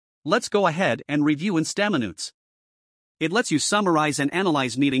Let's go ahead and review Instaminutes. It lets you summarize and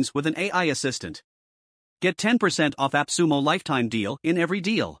analyze meetings with an AI assistant. Get 10% off Appsumo lifetime deal in every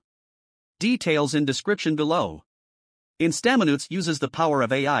deal. Details in description below. Instaminutes uses the power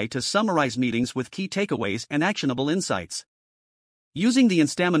of AI to summarize meetings with key takeaways and actionable insights. Using the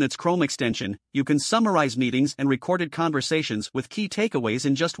Instaminutes Chrome extension, you can summarize meetings and recorded conversations with key takeaways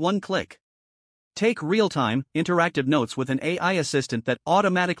in just one click. Take real-time, interactive notes with an AI assistant that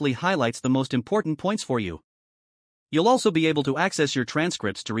automatically highlights the most important points for you. You'll also be able to access your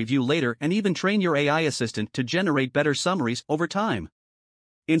transcripts to review later and even train your AI assistant to generate better summaries over time.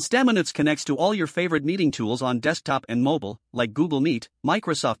 Instaminutes connects to all your favorite meeting tools on desktop and mobile, like Google Meet,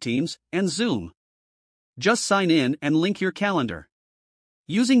 Microsoft Teams, and Zoom. Just sign in and link your calendar.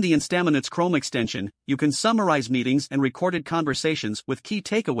 Using the Instaminutes Chrome extension, you can summarize meetings and recorded conversations with key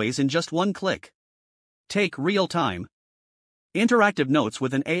takeaways in just one click. Take real-time, interactive notes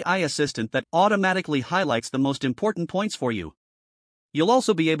with an AI assistant that automatically highlights the most important points for you. You'll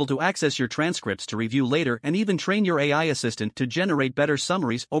also be able to access your transcripts to review later and even train your AI assistant to generate better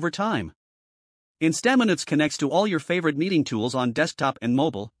summaries over time. Instaminutes connects to all your favorite meeting tools on desktop and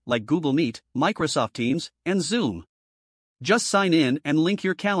mobile, like Google Meet, Microsoft Teams, and Zoom. Just sign in and link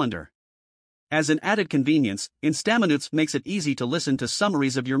your calendar. As an added convenience, Instaminutes makes it easy to listen to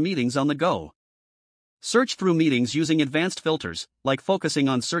summaries of your meetings on the go. Search through meetings using advanced filters, like focusing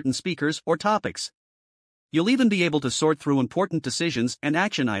on certain speakers or topics. You'll even be able to sort through important decisions and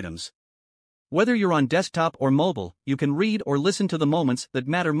action items. Whether you're on desktop or mobile, you can read or listen to the moments that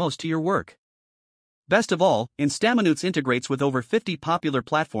matter most to your work. Best of all, Instaminutes integrates with over 50 popular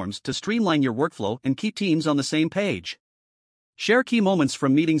platforms to streamline your workflow and keep teams on the same page. Share key moments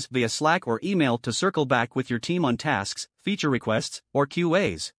from meetings via Slack or email to circle back with your team on tasks, feature requests, or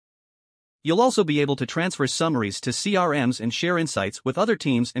QAs. You'll also be able to transfer summaries to CRMs and share insights with other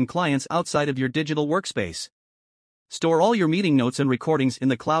teams and clients outside of your digital workspace. Store all your meeting notes and recordings in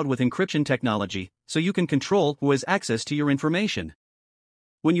the cloud with encryption technology, so you can control who has access to your information.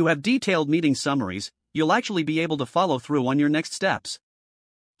 When you have detailed meeting summaries, you'll actually be able to follow through on your next steps.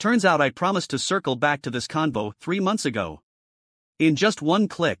 Turns out I promised to circle back to this convo 3 months ago. In just one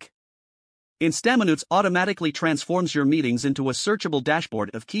click, Instaminutes automatically transforms your meetings into a searchable dashboard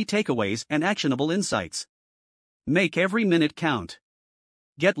of key takeaways and actionable insights. Make every minute count.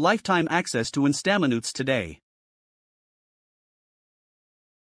 Get lifetime access to Instaminutes today.